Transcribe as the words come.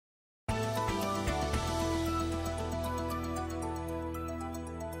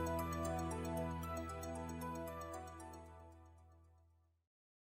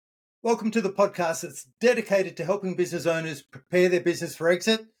Welcome to the podcast that's dedicated to helping business owners prepare their business for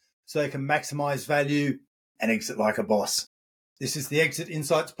exit so they can maximize value and exit like a boss. This is the Exit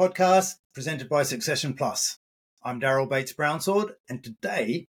Insights podcast presented by Succession Plus. I'm Daryl Bates Brownsword, and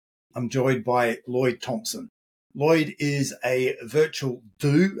today I'm joined by Lloyd Thompson. Lloyd is a virtual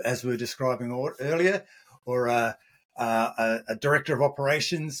do, as we were describing earlier, or a director of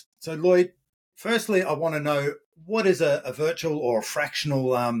operations. So Lloyd, firstly, I want to know, what is a virtual or a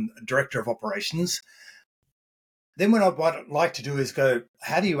fractional director of operations? Then what I'd like to do is go,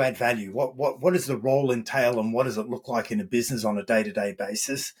 how do you add value? What does the role entail, and what does it look like in a business on a day-to-day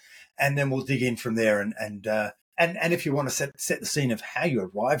basis? And then we'll dig in from there. And if you want to set the scene of how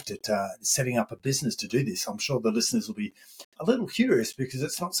you arrived at setting up a business to do this, I'm sure the listeners will be a little curious because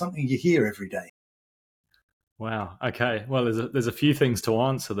it's not something you hear every day. Wow. Okay. Well, there's a few things to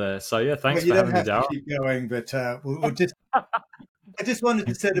answer there. So yeah, thanks for having me, Daryl. You don't have to keep going, but we'll just. I just wanted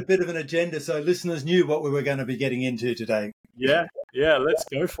to set a bit of an agenda so listeners knew what we were going to be getting into today. Yeah. Let's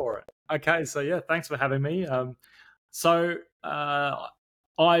go for it. Okay. So yeah, thanks for having me. I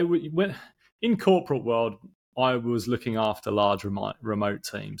went in corporate world. I was looking after large remote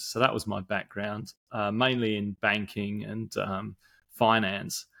teams. So that was my background, mainly in banking and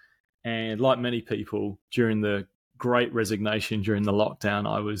finance. And like many people, during the Great Resignation, during the lockdown,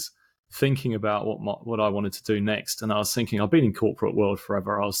 I was thinking about what I wanted to do next. And I was thinking, I've been in corporate world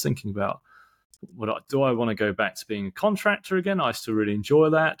forever. I was thinking about, do I want to go back to being a contractor again? I still really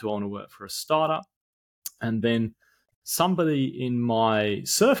enjoy that. Do I want to work for a startup? And then somebody in my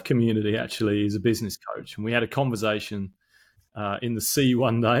surf community actually is a business coach. And we had a conversation in the sea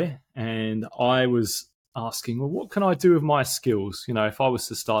one day. And I was asking, well, what can I do with my skills? If I was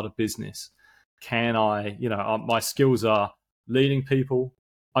to start a business, can I, my skills are leading people,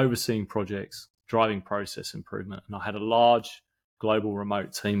 overseeing projects, driving process improvement. And I had a large global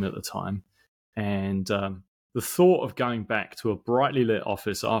remote team at the time. And the thought of going back to a brightly lit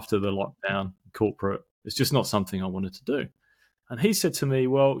office after the lockdown corporate is just not something I wanted to do. And he said to me,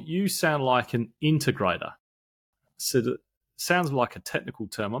 well, you sound like an integrator. I said, sounds like a technical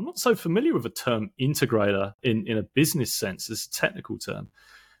term. I'm not so familiar with the term integrator in a business sense. It's a technical term.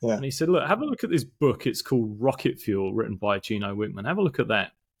 Yeah. And he said, look, have a look at this book. It's called Rocket Fuel, written by Gino Wickman. Have a look at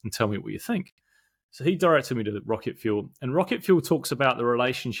that and tell me what you think. So he directed me to Rocket Fuel. And Rocket Fuel talks about the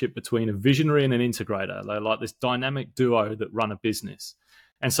relationship between a visionary and an integrator. They're like this dynamic duo that run a business.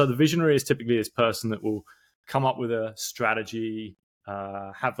 And so the visionary is typically this person that will come up with a strategy,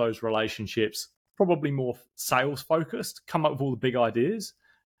 have those relationships, probably more sales focused, come up with all the big ideas.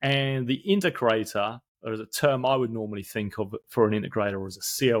 And the integrator, or as a term I would normally think of for an integrator, or as a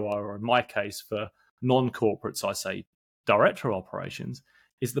COO, or in my case for non-corporates, I say director of operations,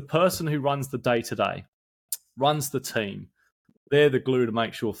 is the person who runs the day-to-day, runs the team. They're the glue to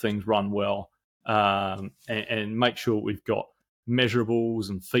make sure things run well, and make sure we've got measurables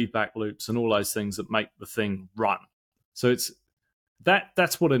and feedback loops and all those things that make the thing run. So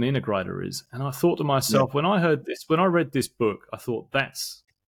that's what an integrator is. And I thought to myself, when I read this book, I thought that's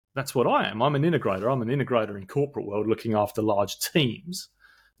what I am. I'm an integrator. I'm an integrator in corporate world, looking after large teams,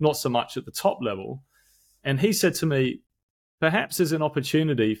 not so much at the top level. And he said to me, perhaps there's an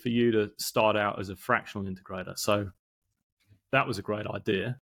opportunity for you to start out as a fractional integrator. So that was a great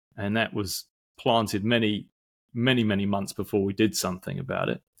idea. And that was planted many, many, many months before we did something about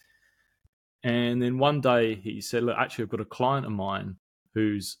it. And then one day he said, look, actually, I've got a client of mine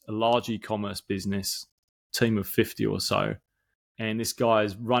who's a large e-commerce business, team of 50 or so. And this guy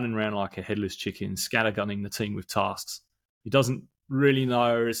is running around like a headless chicken, scattergunning the team with tasks. He doesn't really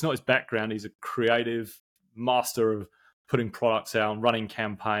know. It's not his background. He's a creative master of putting products out and running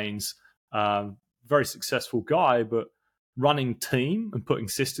campaigns. Very successful guy, but running team and putting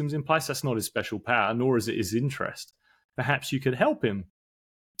systems in place, that's not his special power, nor is it his interest. Perhaps you could help him.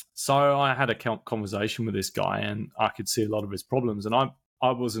 So I had a conversation with this guy, and I could see a lot of his problems. And I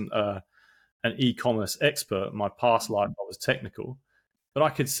wasn't an e-commerce expert. In my past life, I was technical, but I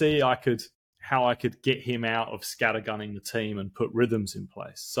could see how I could get him out of scattergunning the team and put rhythms in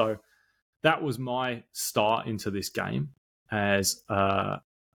place. So that was my start into this game as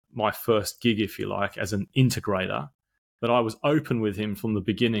my first gig, if you like, as an integrator. But I was open with him from the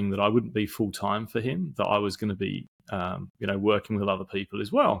beginning that I wouldn't be full-time for him, that I was going to be working with other people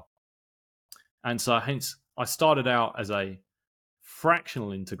as well. And so hence I started out as a fractional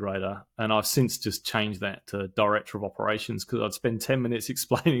integrator, and I've since just changed that to director of operations, because I'd spend 10 minutes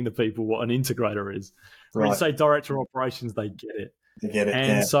explaining to people what an integrator is. Right. When you say director of operations, they get it. They get it.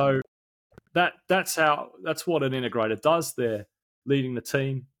 And so that's what an integrator does. They're leading the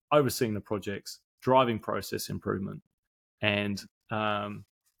team, overseeing the projects, driving process improvement. And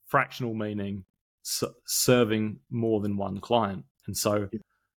fractional meaning serving more than one client. And so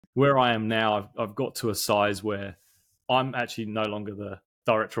where I am now, I've got to a size where I'm actually no longer the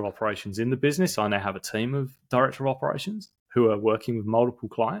director of operations in the business. I now have a team of director of operations who are working with multiple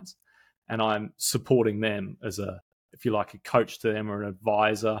clients, and I'm supporting them as if you like, a coach to them or an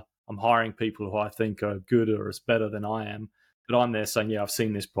advisor. I'm hiring people who I think are good or as better than I am, but I'm there saying, yeah, I've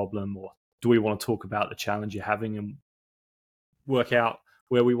seen this problem, or do we want to talk about the challenge you're having and work out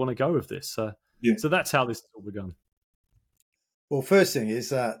where we want to go with this? So that's how this has all begun. Well, first thing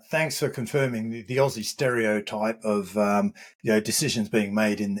is thanks for confirming the Aussie stereotype of decisions being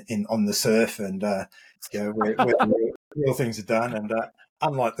made in on the surf and where the real things are done, and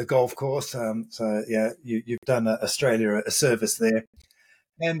unlike the golf course. You've done Australia a service there,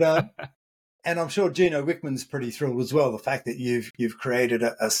 and I'm sure Gino Wickman's pretty thrilled as well. The fact that you've created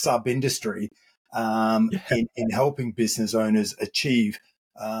a sub industry in helping business owners achieve,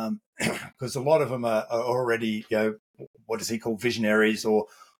 because a lot of them are already what does he call visionaries, or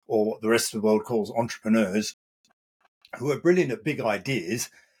the rest of the world calls entrepreneurs, who are brilliant at big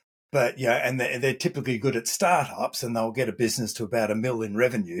ideas, but and they're typically good at startups, and they'll get a business to about $1 million in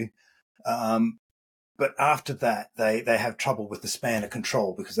revenue. But after that, they have trouble with the span of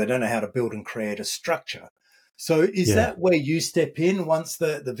control because they don't know how to build and create a structure. So is that where you step in once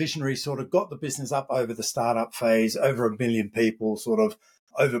the visionary sort of got the business up over the startup phase, over 1 million people, sort of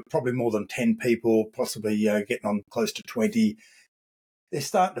over probably more than 10 people, possibly getting on close to 20? They're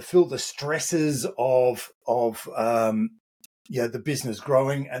starting to feel the stresses of the business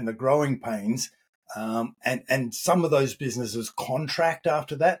growing and the growing pains. And some of those businesses contract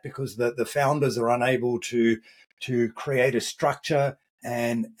after that because the founders are unable to create a structure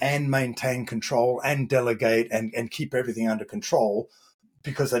and maintain control and delegate and keep everything under control,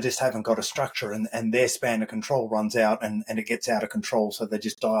 because they just haven't got a structure, and their span of control runs out and it gets out of control. So they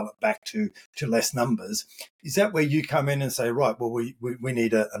just dial it back to less numbers. Is that where you come in and say, right, well, we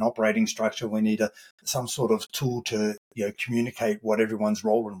need an operating structure. We need some sort of tool to communicate what everyone's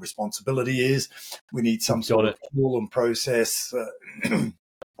role and responsibility is. We need some sort of tool and process.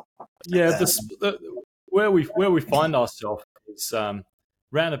 Where we find ourselves is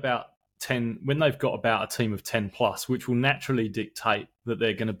round about 10, when they've got about a team of 10 plus, which will naturally dictate that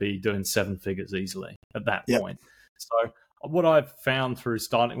they're going to be doing 7 figures easily at that point. So what I've found through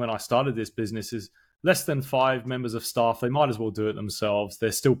when I started this business is less than 5 members of staff, they might as well do it themselves.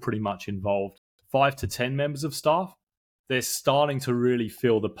 They're still pretty much involved. 5 to 10 members of staff, they're starting to really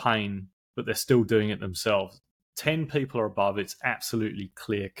feel the pain, but they're still doing it themselves. 10 people or above, it's absolutely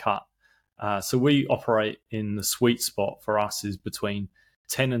clear cut. So we operate in the sweet spot for us is between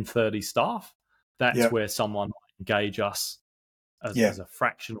 10 and 30 staff. That's where someone might engage us as a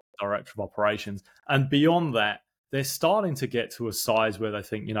fractional director of operations. And beyond that, they're starting to get to a size where they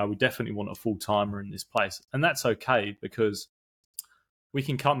think, we definitely want a full-timer in this place. And that's okay, because we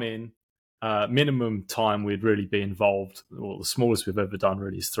can come in, minimum time we'd really be involved, well, the smallest we've ever done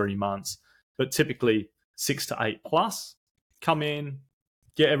really is 3 months, but typically 6 to 8 plus, come in,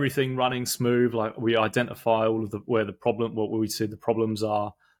 get everything running smooth. Like, we identify all of where we see the problems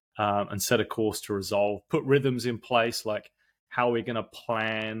are, and set a course to resolve, put rhythms in place, like how we're going to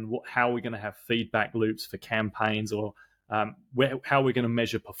plan, how we're going to have feedback loops for campaigns, or how we're going to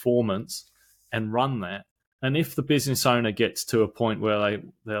measure performance, and run that. And if the business owner gets to a point where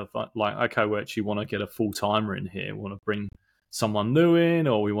they're like, okay, we actually want to get a full-timer in here, we want to bring someone new in,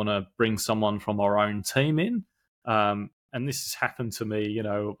 or we want to bring someone from our own team in. And this has happened to me,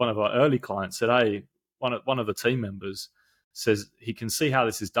 one of our early clients said, hey, one of the team members says he can see how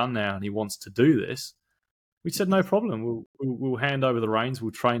this is done now and he wants to do this. We said, no problem. We'll hand over the reins,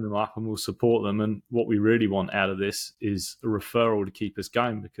 we'll train them up, and we'll support them. And what we really want out of this is a referral to keep us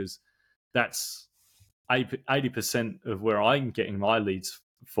going, because that's 80% of where I'm getting my leads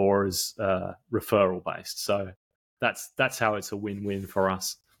for is referral based. So that's how it's a win-win for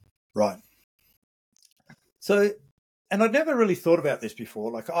us. Right. So, and I'd never really thought about this before.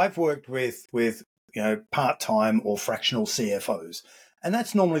 Like, I've worked with part-time or fractional CFOs, and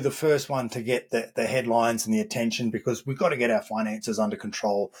that's normally the first one to get the headlines and the attention, because we've got to get our finances under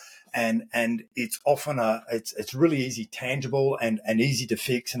control. And it's often it's really easy, tangible, and easy to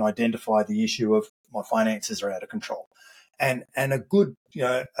fix and identify the issue of my finances are out of control. And a good,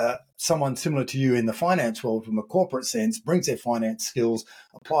 someone similar to you in the finance world from a corporate sense brings their finance skills,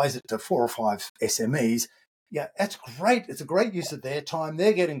 applies it to 4 or 5 SMEs. Yeah, that's great. It's a great use of their time.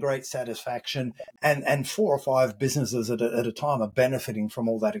 They're getting great satisfaction, and 4 or 5 businesses at a time are benefiting from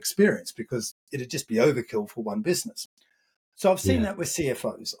all that experience, because it'd just be overkill for one business. So I've seen that with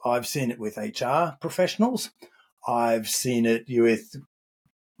CFOs. I've seen it with HR professionals. I've seen it with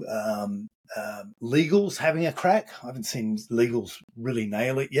legals having a crack. I haven't seen legals really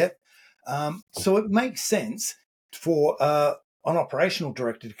nail it yet. So it makes sense for an operational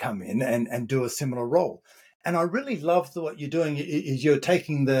director to come in and do a similar role. And I really love what you're doing is you're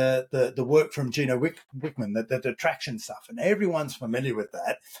taking the work from Gino Wickman, the attraction stuff, and everyone's familiar with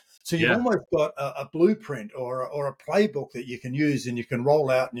that. So you've almost got a blueprint or a playbook that you can use and you can roll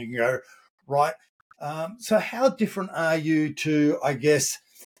out and you can go, right. So how different are you to, I guess,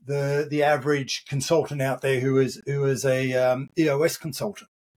 the average consultant out there who is a EOS consultant?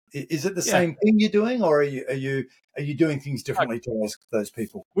 Is it the same thing you're doing, or are you doing things differently to those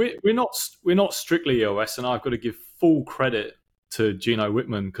people? We're not strictly EOS, and I've got to give full credit to Gino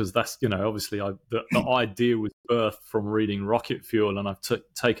Wickman because that's obviously the idea was birthed from reading Rocket Fuel, and I've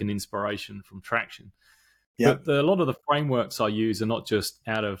taken inspiration from Traction. But a lot of the frameworks I use are not just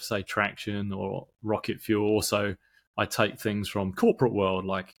out of say Traction or Rocket Fuel. Also, I take things from corporate world,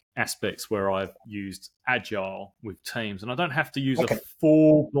 like aspects where I've used Agile with teams, and I don't have to use a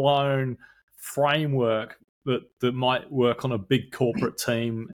full-blown framework that might work on a big corporate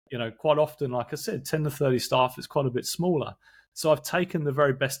team. Quite often, like I said, 10 to 30 staff is quite a bit smaller. So I've taken the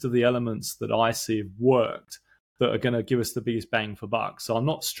very best of the elements that I see have worked that are going to give us the biggest bang for buck. So I'm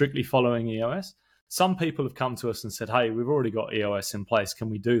not strictly following EOS. Some people have come to us and said, hey, we've already got EOS in place. Can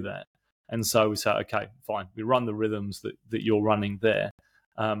we do that? And so we say, okay, fine. We run the rhythms that you're running there.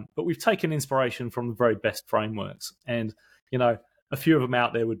 But we've taken inspiration from the very best frameworks. And, a few of them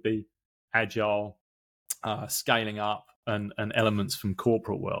out there would be Agile, scaling up, and elements from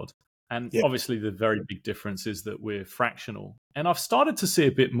corporate world. And obviously the very big difference is that we're fractional. And I've started to see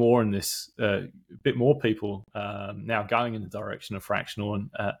a bit more in this, a bit more people now going in the direction of fractional.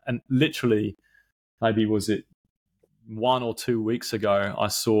 And literally, maybe was it 1 or 2 weeks ago, I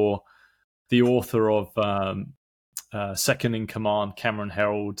saw the author of Second in Command, Cameron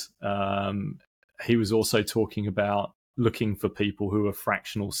Herold. He was also talking about looking for people who are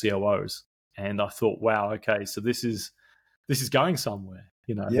fractional COOs. And I thought, wow, okay, so this is going somewhere.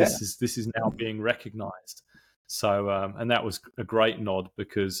 This is now being recognized. So, and that was a great nod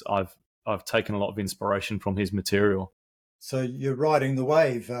because I've taken a lot of inspiration from his material. So you're riding the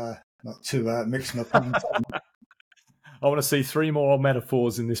wave, not to mix my puns. I want to see 3 more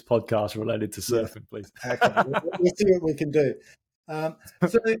metaphors in this podcast related to surfing, please. Okay, we'll see what we can do.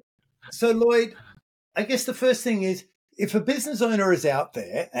 So Lloyd, I guess the first thing is, if a business owner is out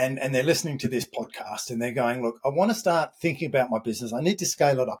there and they're listening to this podcast and they're going, look, I want to start thinking about my business. I need to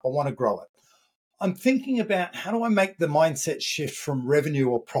scale it up. I want to grow it. I'm thinking about how do I make the mindset shift from revenue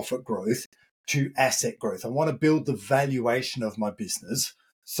or profit growth to asset growth. I want to build the valuation of my business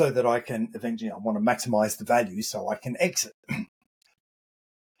so that I can eventually, I want to maximize the value so I can exit.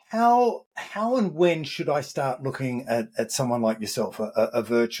 How and when should I start looking at someone like yourself, a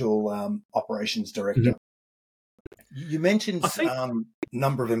virtual operations director? Mm-hmm. You mentioned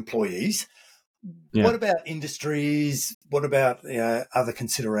number of employees. Yeah. What about industries? What about other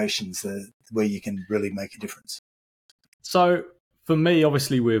considerations where you can really make a difference? So for me,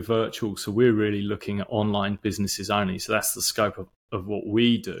 obviously, we're virtual, so we're really looking at online businesses only. So that's the scope of what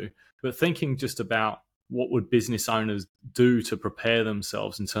we do. But thinking just about what would business owners do to prepare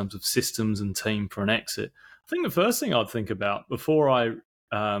themselves in terms of systems and team for an exit, I think the first thing I'd think about before I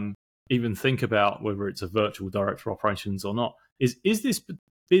even think about whether it's a virtual director of operations or not is this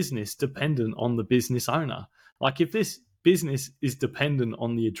business dependent on the business owner? Like if this business is dependent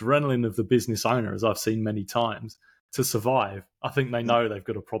on the adrenaline of the business owner, as I've seen many times, to survive, I think they know they've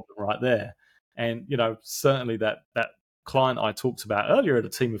got a problem right there. And, certainly that client I talked about earlier at a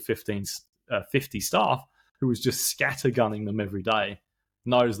team of 50 staff who was just scattergunning them every day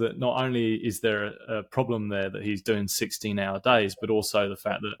knows that not only is there a problem there that he's doing 16-hour days, but also the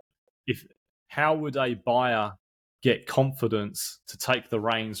fact that how would a buyer get confidence to take the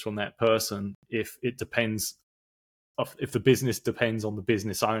reins from that person if the business depends on the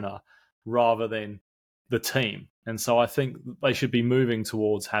business owner rather than the team? And so I think they should be moving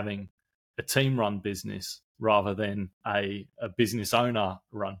towards having a team-run business rather than a business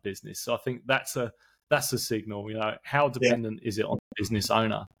owner-run business. So I think that's a signal. How dependent is it on the business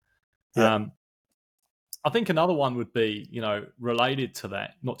owner? Yeah. I think another one would be, related to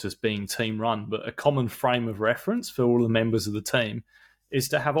that, not just being team run, but a common frame of reference for all the members of the team is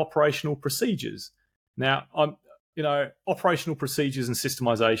to have operational procedures. Now, I'm, operational procedures and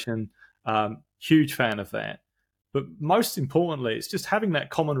systemization, huge fan of that. But most importantly, it's just having that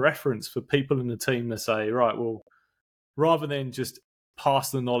common reference for people in the team to say, right, well, rather than just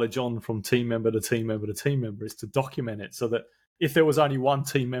pass the knowledge on from team member to team member to team member, is to document it so that if there was only one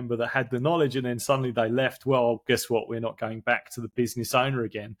team member that had the knowledge and then suddenly they left, well, guess what? We're not going back to the business owner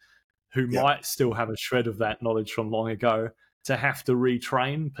again, who might still have a shred of that knowledge from long ago, to have to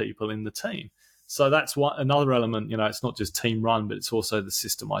retrain people in the team. So that's another element. It's not just team run, but it's also the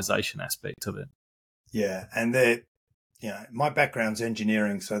systemization aspect of it. Yeah, and my background's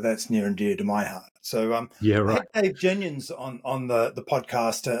engineering, so that's near and dear to my heart. So yeah, right. I had Dave Jennings on the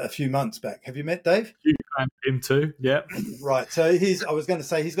podcast a few months back. Have you met Dave? You found him too, yeah. Right. So I was going to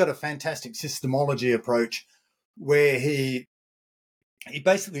say he's got a fantastic systemology approach where he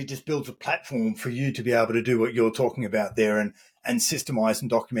basically just builds a platform for you to be able to do what you're talking about there and systemize and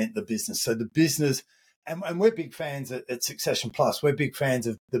document the business. So the business, and we're big fans at Succession Plus, we're big fans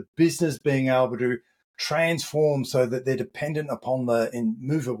of the business being able to transform so that they're dependent upon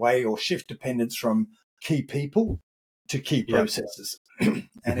move away or shift dependence from key people to key processes. And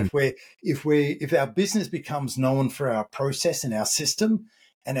if our business becomes known for our process and our system,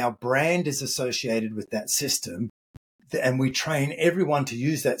 and our brand is associated with that system, and we train everyone to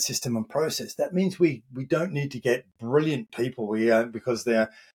use that system and process, that means we don't need to get brilliant people. Because the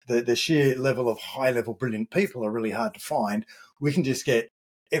sheer level of high level brilliant people are really hard to find. We can just get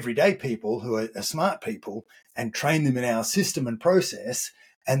everyday people who are smart people and train them in our system and process.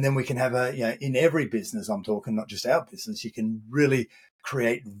 And then we can have in every business, I'm talking not just our business, you can really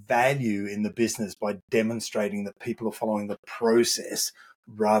create value in the business by demonstrating that people are following the process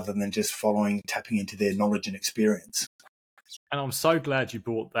rather than just tapping into their knowledge and experience. And I'm so glad you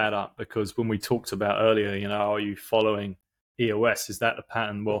brought that up, because when we talked about earlier, are you following EOS? Is that the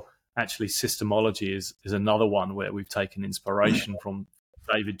pattern? Well, actually, systemology is another one where we've taken inspiration from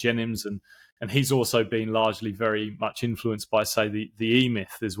David Jennings, and he's also been largely very much influenced by, say, the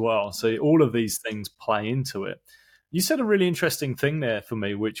E-Myth as well. So all of these things play into it. You said a really interesting thing there for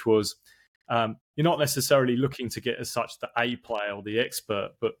me, which was you're not necessarily looking to get as such the A player or the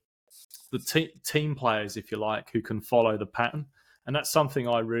expert, but the team players, if you like, who can follow the pattern. And that's something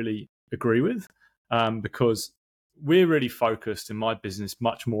I really agree with, because we're really focused in my business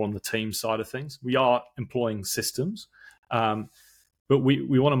much more on the team side of things. We are employing systems, but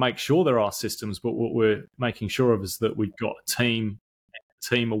we want to make sure there are systems, but what we're making sure of is that we've got a team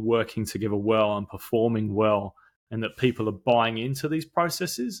are working together well and performing well, and that people are buying into these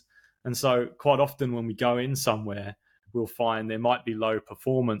processes. And so quite often when we go in somewhere, we'll find there might be low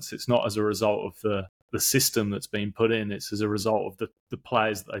performance. It's not as a result of the system that's been put in. It's as a result of the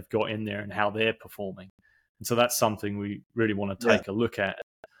players that they've got in there and how they're performing. And so that's something we really want to take a look at.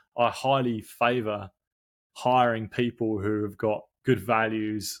 I highly favor hiring people who have got good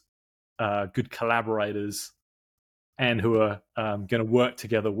values, good collaborators, and who are going to work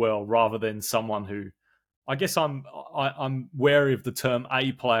together well, rather than someone who, I guess I'm wary of the term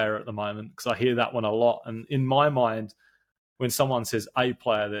A player at the moment, because I hear that one a lot. And in my mind, when someone says A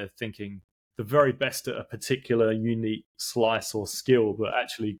player, they're thinking the very best at a particular unique slice or skill, but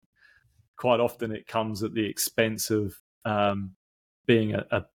actually quite often it comes at the expense of being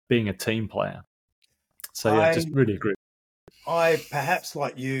a team player. So I just really agree. I, perhaps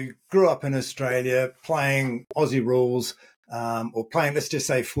like you, grew up in Australia playing Aussie rules, or playing, let's just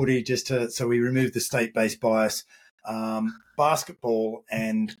say, footy, so we remove the state-based bias, basketball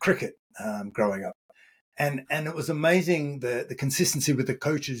and cricket growing up. And it was amazing the consistency with the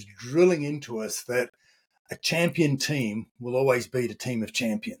coaches drilling into us that a champion team will always beat a team of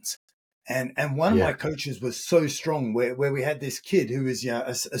champions. And one of my coaches was so strong, where we had this kid who was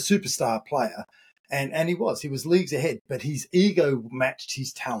a superstar player, and he was leagues ahead, but his ego matched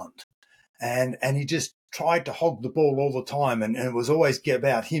his talent, and he just tried to hog the ball all the time, and it was always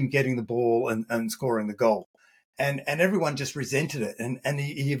about him getting the ball and scoring the goal. And everyone just resented it. And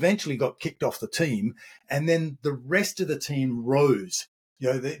he eventually got kicked off the team. And then the rest of the team rose.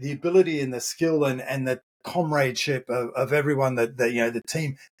 The ability and the skill and the comradeship of everyone, the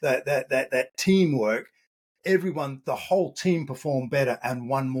team, that teamwork, everyone, the whole team performed better and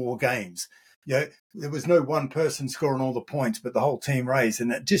won more games. There was no one person scoring all the points, but the whole team raised.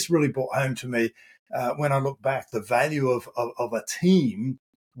 And it just really brought home to me, when I look back, the value of a team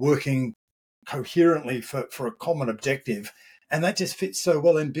working coherently for a common objective. And that just fits so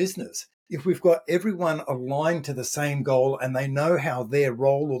well in business. If we've got everyone aligned to the same goal and they know how their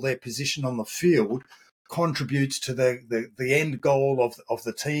role or their position on the field contributes to the end goal of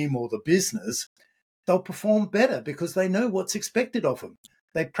the team or the business, they'll perform better because they know what's expected of them.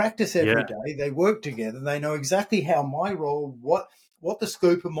 They practice every day, they work together, they know exactly how my role, what the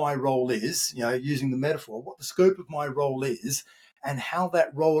scope of my role is, using the metaphor, what the scope of my role is, and how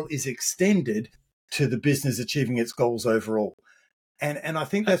that role is extended to the business achieving its goals overall. And I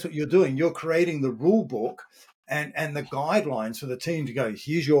think that's what you're doing. You're creating the rule book, and the guidelines for the team to go,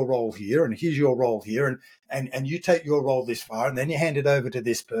 here's your role here, and here's your role here, and you take your role this far, and then you hand it over to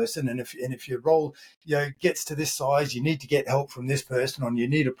this person. And if your role gets to this size, you need to get help from this person, or you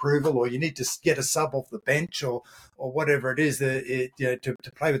need approval, or you need to get a sub off the bench, or whatever it is to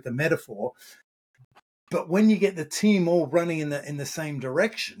play with the metaphor. But when you get the team all running in the same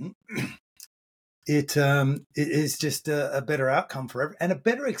direction, it is just a better outcome for everyone and a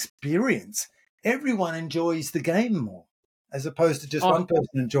better experience. Everyone enjoys the game more, as opposed to just one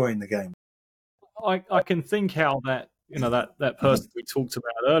person enjoying the game. I can think how that person we talked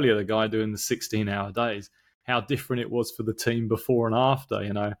about earlier, the guy doing the 16-hour days, how different it was for the team before and after.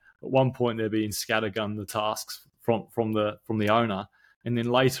 At one point they're being scattergun the tasks from the owner, and then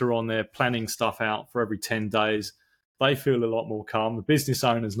later on they're planning stuff out for every 10 days. They feel a lot more calm. The business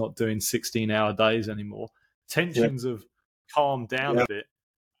owner's not doing 16-hour days anymore. Tensions have calmed down a bit.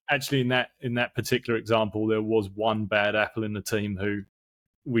 Actually, in that particular example, there was one bad apple in the team who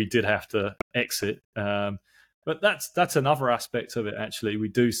we did have to exit. But that's another aspect of it. Actually, we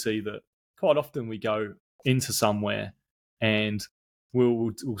do see that quite often we go into somewhere and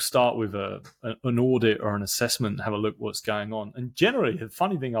we'll start with an audit or an assessment and have a look what's going on. And generally, the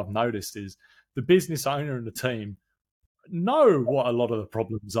funny thing I've noticed is the business owner and the team know what a lot of the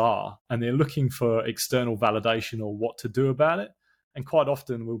problems are, and they're looking for external validation or what to do about it. And quite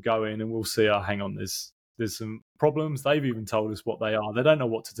often we'll go in and we'll see, hang on, there's some problems. They've even told us what they are. They don't know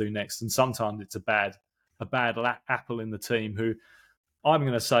what to do next. And sometimes it's a bad apple in the team who I'm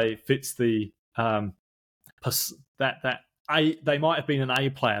going to say fits the they might have been an A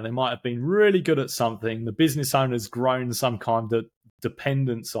player. They might have been really good at something. The business owner's grown some kind of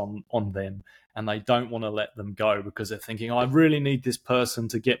dependence on them, and they don't want to let them go because they're thinking, I really need this person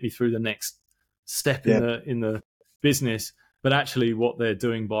to get me through the next step in the business. But actually what they're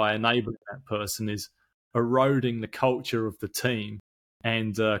doing by enabling that person is eroding the culture of the team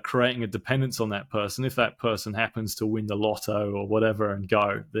and creating a dependence on that person. If that person happens to win the lotto or whatever and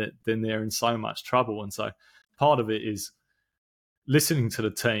go, then they're in so much trouble. And so part of it is listening to the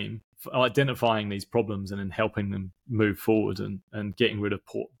team, identifying these problems and then helping them move forward and getting rid of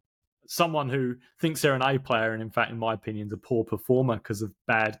someone who thinks they're an A player and in fact, in my opinion, is a poor performer because of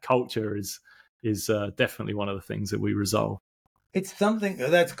bad culture is definitely one of the things that we resolve. It's something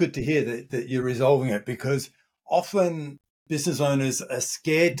that's good to hear that you're resolving it, because often business owners are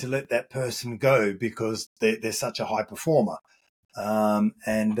scared to let that person go because they're such a high performer. If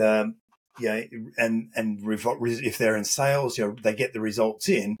they're in sales, they get the results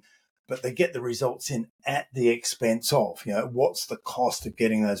in, but they get the results in at the expense of, what's the cost of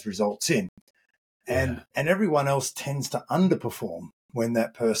getting those results in? And everyone else tends to underperform when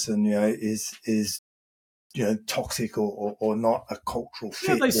that person, is toxic or not a cultural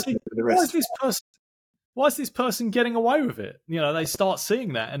fit. They see, the rest. Why is this person getting away with it? They start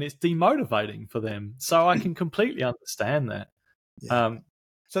seeing that and it's demotivating for them. So I can completely understand that. Yeah.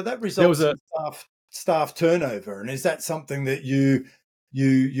 So that results in staff turnover. And is that something that you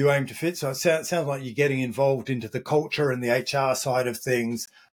aim to fit? So it sounds like you're getting involved into the culture and the HR side of things.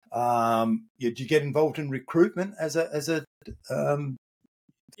 Do you get involved in recruitment as a the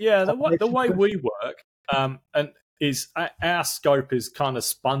way we work and is our scope is kind of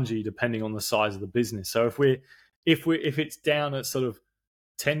spongy depending on the size of the business. So if it's down at sort of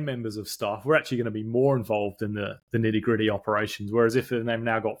 10 members of staff, we're actually going to be more involved in the nitty-gritty operations. Whereas if they've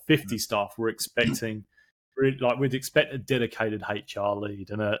now got 50 staff, we'd expect a dedicated HR lead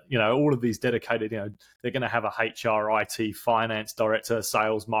and all of these dedicated, they're going to have a HR, IT, finance director,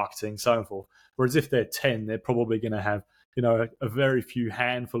 sales, marketing, so forth. Whereas if they're 10, they're probably going to have a very few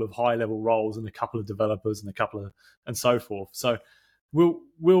handful of high-level roles and a couple of developers and so forth. So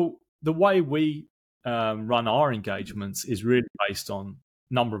the way we run our engagements is really based on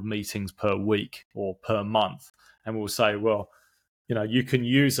number of meetings per week or per month. And we'll say, well, you can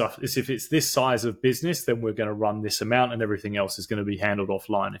use us. If it's this size of business, then we're going to run this amount and everything else is going to be handled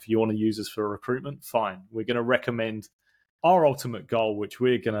offline. If you want to use us for recruitment, fine. We're going to recommend our ultimate goal, which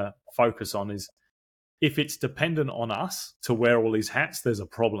we're going to focus on, is if it's dependent on us to wear all these hats, there's a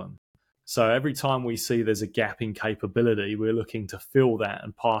problem. So every time we see there's a gap in capability, we're looking to fill that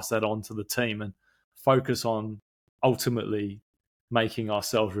and pass that on to the team and focus on ultimately making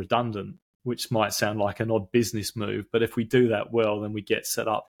ourselves redundant, which might sound like an odd business move. But if we do that well, then we get set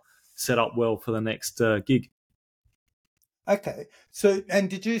up well for the next gig. Okay. So, and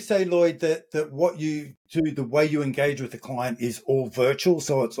did you say, Lloyd, that what you do, the way you engage with the client is all virtual,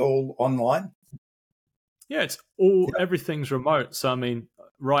 so it's all online? Yeah, it's everything's remote. So, I mean,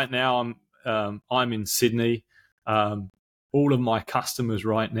 right now I'm in Sydney. all of my customers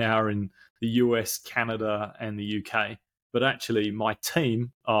right now are in the US, Canada, and the UK. But actually, my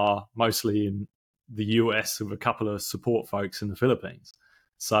team are mostly in the US with a couple of support folks in the Philippines.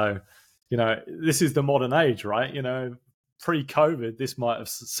 So, this is the modern age, right? Pre-COVID, this might have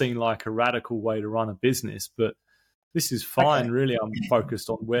seemed like a radical way to run a business, but this is fine. Okay. Really, I'm focused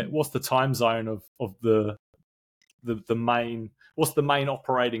on what's the time zone of the main, what's the main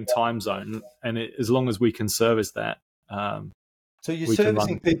operating time zone, and as long as we can service that. So you're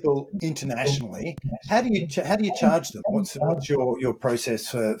servicing people internationally. How do you charge them? What's your process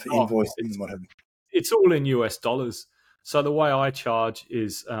for invoicing and what have you? It's all in US dollars. So the way I charge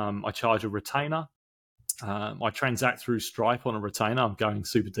is I charge a retainer. I transact through Stripe on a retainer. I'm going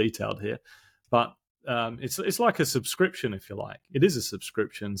super detailed here, but it's like a subscription, if you like. It is a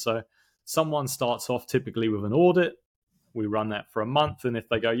subscription. So someone starts off typically with an audit. We run that for a month, and if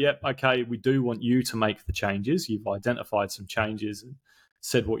they go, yep, okay, we do want you to make the changes. You've identified some changes and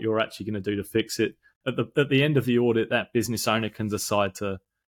said what you're actually going to do to fix it. At the end of the audit, that business owner can decide to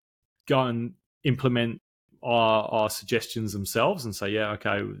go and implement our suggestions themselves and say, yeah,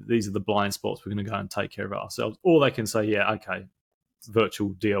 okay, these are the blind spots. We're going to go and take care of it ourselves. Or they can say, yeah, okay,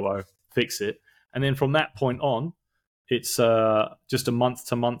 virtual DOO, fix it. And then from that point on, it's just a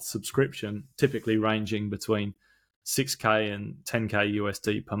month-to-month subscription, typically ranging between 6K and 10K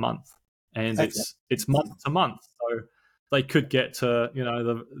USD per month, and it's month to month. So they could get to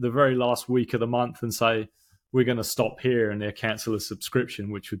the very last week of the month and say we're going to stop here, and they'll cancel a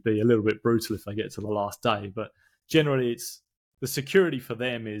subscription, which would be a little bit brutal if they get to the last day. But generally, it's the security for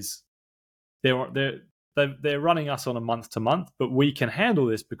them is they're running us on a month to month, but we can handle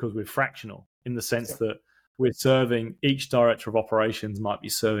this because we're fractional in the sense that we're serving, each director of operations might be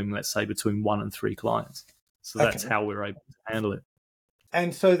serving, let's say, between 1 and 3 clients. So that's how we're able to handle it.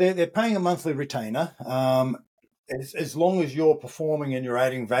 And so they're paying a monthly retainer. As long as you're performing and you're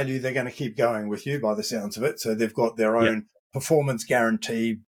adding value, they're going to keep going with you by the sounds of it. So they've got their own performance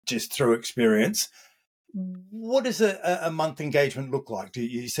guarantee just through experience. What does a month engagement look like?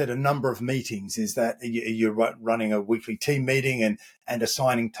 You said a number of meetings. Is that you're running a weekly team meeting and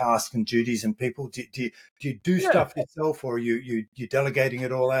assigning tasks and duties and people? Do you do stuff yourself, or are you delegating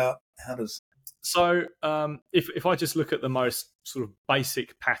it all out? How does... So if I just look at the most sort of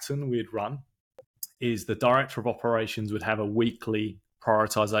basic pattern we'd run, is the director of operations would have a weekly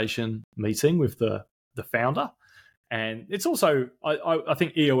prioritization meeting with the founder. And it's also, I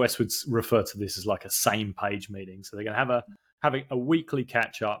think EOS would refer to this as like a same page meeting. So they're going to have a weekly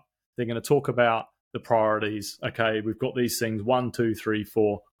catch up. They're going to talk about the priorities. Okay, we've got these things, 1, 2, 3,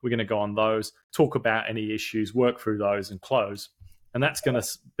 4. We're going to go on those, talk about any issues, work through those and close. And that's going to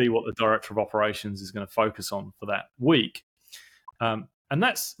be what the director of operations is going to focus on for that week. And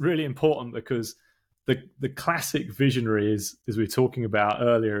that's really important because the classic visionary is, as we were talking about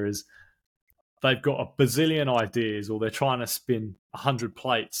earlier, is they've got a bazillion ideas, or they're trying to spin 100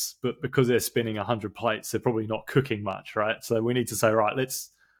 plates, but because they're spinning 100 plates, they're probably not cooking much, right? So we need to say, right,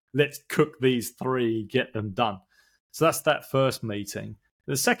 let's cook these 3, get them done. So that's that first meeting.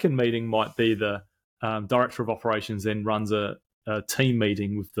 The second meeting might be the director of operations then runs a team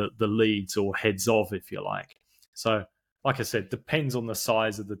meeting with the leads or heads of, if you like. So, like I said, depends on the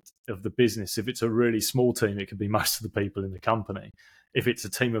size of the business. If it's a really small team, it could be most of the people in the company. If it's a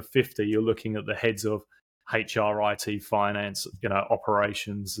team of 50, you're looking at the heads of HR, IT, finance,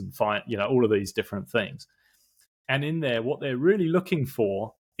 operations, and all of these different things. And in there, what they're really looking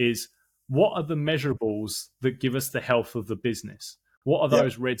for is, what are the measurables that give us the health of the business? What are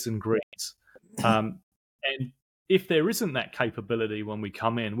those reds and greens? And if there isn't that capability when we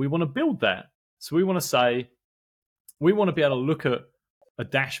come in, we want to build that. So we want to say, we want to be able to look at a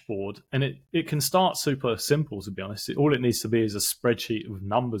dashboard, and it can start super simple, to be honest. All it needs to be is a spreadsheet with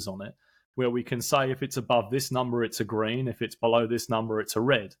numbers on it, where we can say if it's above this number, it's a green. If it's below this number, it's a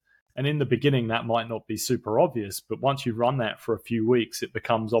red. And in the beginning, that might not be super obvious, but once you run that for a few weeks, it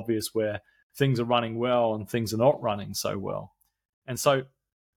becomes obvious where things are running well and things are not running so well. And so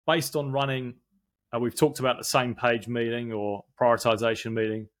based on running, we've talked about the same page meeting or prioritization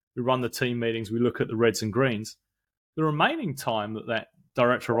meeting. We run the team meetings. We look at the reds and greens. The remaining time that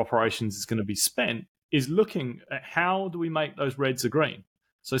director of operations is going to be spent is looking at how do we make those reds a green.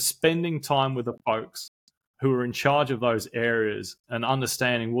 So spending time with the folks who are in charge of those areas and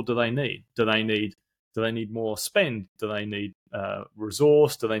understanding, what do they need? Do they need more spend? Do they need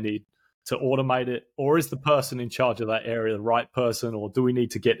resource? Do they need to automate it? Or is the person in charge of that area the right person? Or do we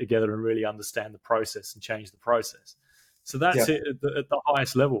need to get together and really understand the process and change the process? So that's it at the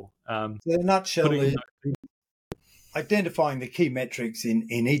highest level. In a nutshell, identifying the key metrics in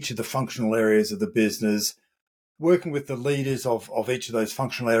each of the functional areas of the business, working with the leaders of each of those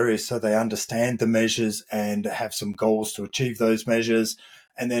functional areas so they understand the measures and have some goals to achieve those measures,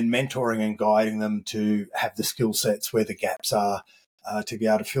 and then mentoring and guiding them to have the skill sets where the gaps are to be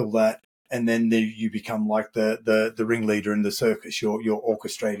able to fill that. And then you become like the ringleader in the circus. You're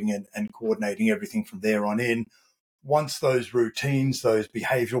orchestrating and coordinating everything from there on in. Once those routines, those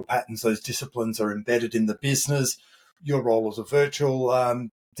behavioral patterns, those disciplines are embedded in the business, your role as a virtual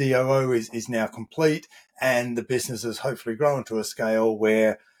DOO is now complete, and the business has hopefully grown to a scale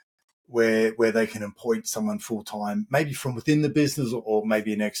where they can appoint someone full-time, maybe from within the business or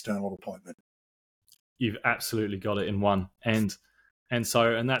maybe an external appointment. You've absolutely got it in one. And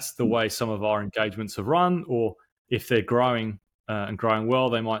that's the way some of our engagements have run. Or if they're growing and growing well,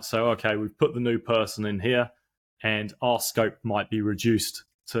 they might say, okay, we've put the new person in here and our scope might be reduced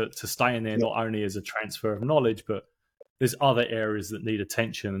to stay in there, not only as a transfer of knowledge, but there's other areas that need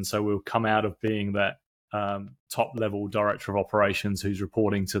attention. And so we'll come out of being that top level director of operations who's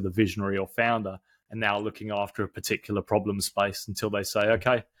reporting to the visionary or founder and now looking after a particular problem space until they say,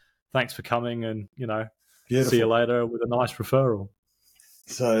 okay, thanks for coming, and Beautiful. See you later with a nice referral.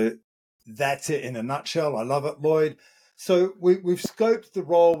 So that's it in a nutshell. I love it, Lloyd. So we've scoped the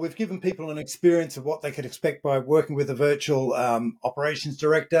role. We've given people an experience of what they could expect by working with a virtual operations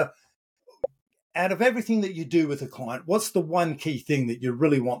director. Out of everything that you do with a client, what's the one key thing that you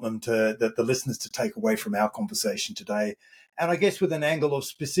really want that the listeners to take away from our conversation today? And I guess with an angle of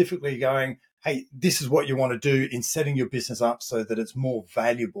specifically going, hey, this is what you want to do in setting your business up so that it's more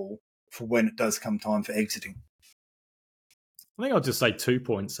valuable for when it does come time for exiting. I think I'll just say 2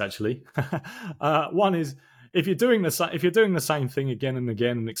 points actually. One is if you're doing the same thing again and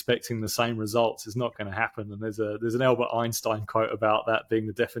again and expecting the same results, it's not going to happen. And there's an Albert Einstein quote about that being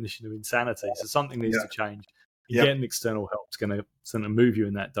the definition of insanity. So something needs to change. Getting external help is going to move you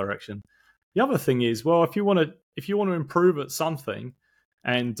in that direction. The other thing is, well, if you want to improve at something,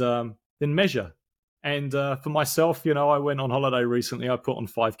 and then measure. And for myself, I went on holiday recently. I put on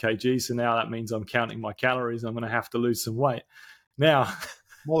 5 kg, so now that means I'm counting my calories. I'm going to have to lose some weight. Now,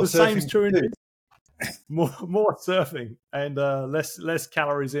 the same is true in it. More surfing and less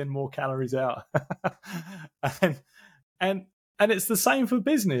calories in, more calories out. and it's the same for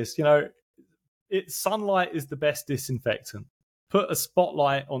business. Sunlight is the best disinfectant. Put a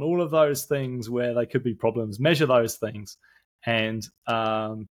spotlight on all of those things where they could be problems. Measure those things, and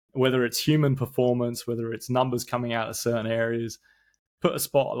whether it's human performance, whether it's numbers coming out of certain areas, put a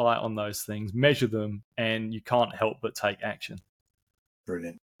spotlight on those things, measure them, and you can't help but take action.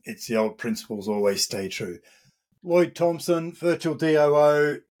 Brilliant. It's the old principles always stay true. Lloyd Thompson, Virtual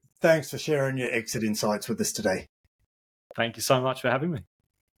DOO, thanks for sharing your exit insights with us today. Thank you so much for having me.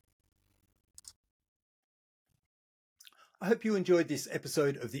 I hope you enjoyed this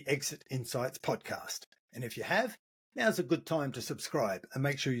episode of the Exit Insights podcast. And if you have, now's a good time to subscribe and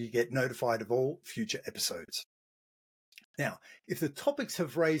make sure you get notified of all future episodes. Now, if the topics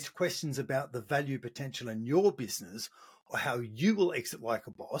have raised questions about the value potential in your business or how you will exit like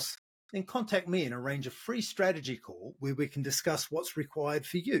a boss, then contact me and arrange a free strategy call where we can discuss what's required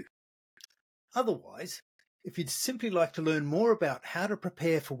for you. Otherwise, if you'd simply like to learn more about how to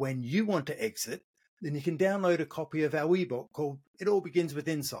prepare for when you want to exit, then you can download a copy of our ebook called It All Begins with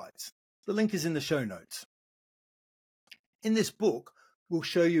Insights. The link is in the show notes. In this book, we'll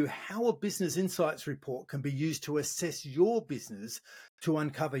show you how a business insights report can be used to assess your business to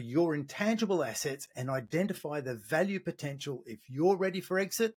uncover your intangible assets and identify the value potential if you're ready for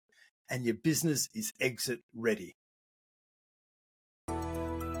exit and your business is exit ready.